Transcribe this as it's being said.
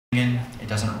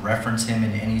doesn't reference him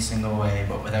in any single way,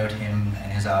 but without him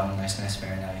and his album Nice Nice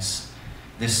Very Nice,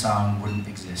 this song wouldn't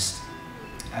exist.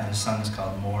 The song is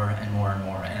called More and More and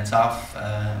More, and it's off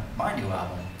my new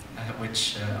album,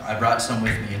 which I brought some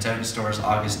with me. It's out in stores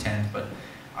August 10th, but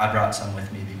I brought some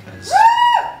with me because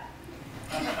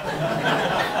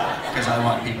I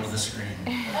want people to scream.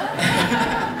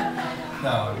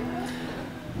 No,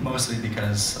 mostly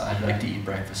because I'd like to eat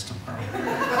breakfast tomorrow.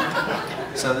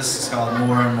 So this is called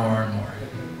More and More and More.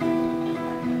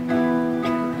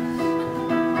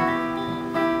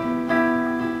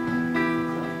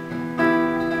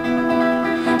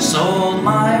 Sold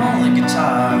my only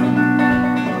guitar,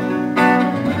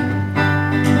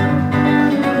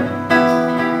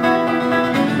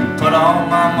 put all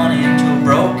my money into a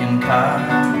broken car,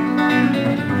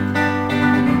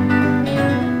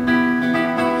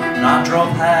 and I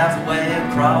drove halfway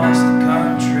across the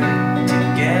country to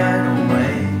get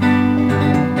away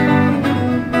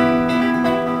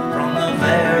from the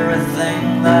very thing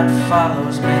that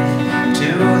follows me to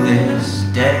this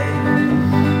day.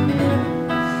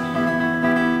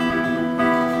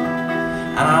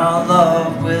 And our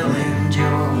love will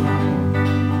endure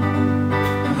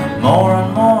more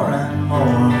and more and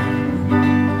more.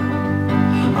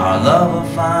 Our love will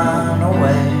find a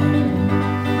way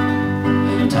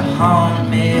to haunt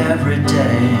me every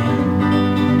day.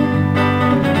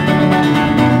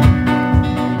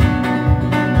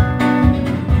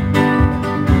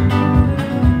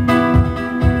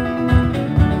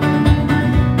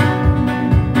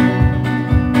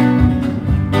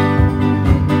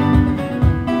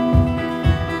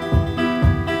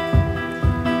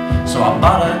 So I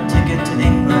bought a ticket to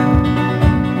England,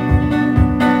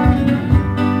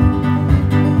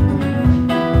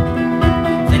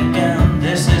 thinking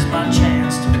this is my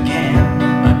chance to begin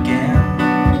again.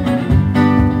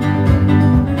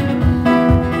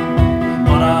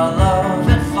 But our love,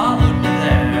 it followed me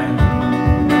there.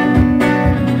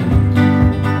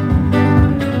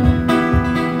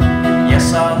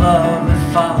 Yes, our love, it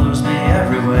follows me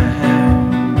everywhere.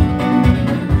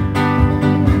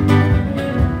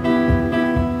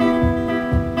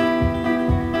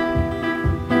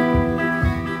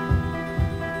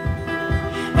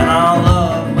 Our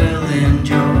love will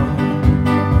endure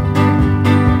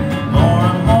more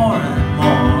and more and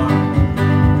more.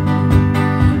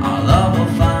 Our love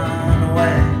will find a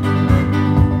way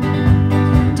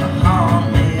to haunt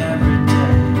me every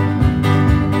day.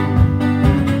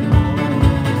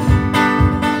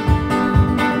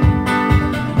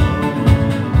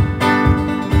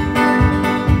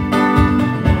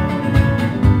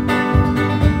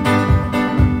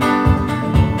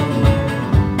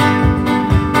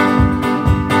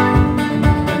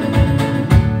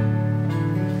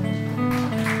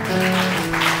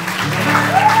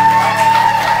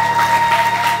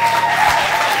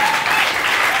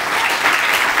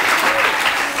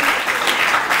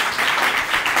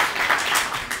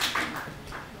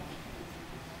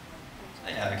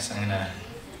 I'm gonna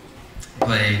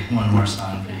play one more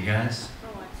song for you guys,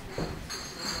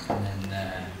 and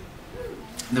then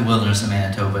the Wilderness of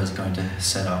Manitoba is going to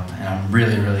set up, and I'm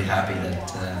really, really happy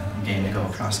that I'm getting to go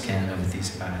across Canada with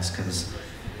these guys, because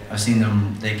I've seen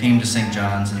them. They came to St.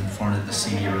 John's and performed at the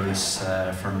CD release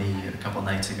for me a couple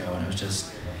nights ago, and it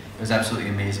was absolutely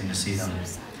amazing to see them.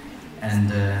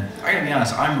 And I gotta be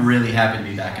honest, I'm really happy to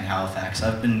be back in Halifax.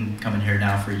 I've been coming here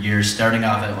now for years, starting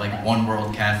off at like One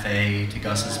World Cafe, to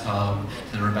Gus's Pub,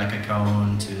 to the Rebecca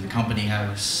Cohn, to the Company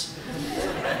House,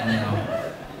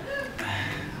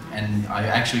 and I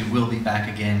actually will be back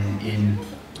again in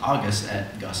August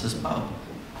at Gus's Pub.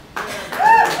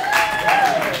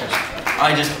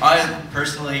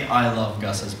 I love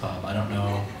Gus's Pub. I don't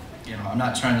know, I'm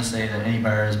not trying to say that any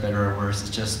bar is better or worse. It's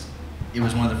just, it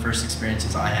was one of the first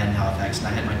experiences I had in Halifax, and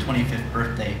I had my 25th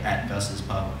birthday at Gus's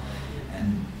Pub,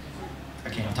 and I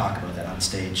can't talk about that on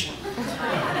stage.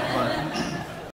 But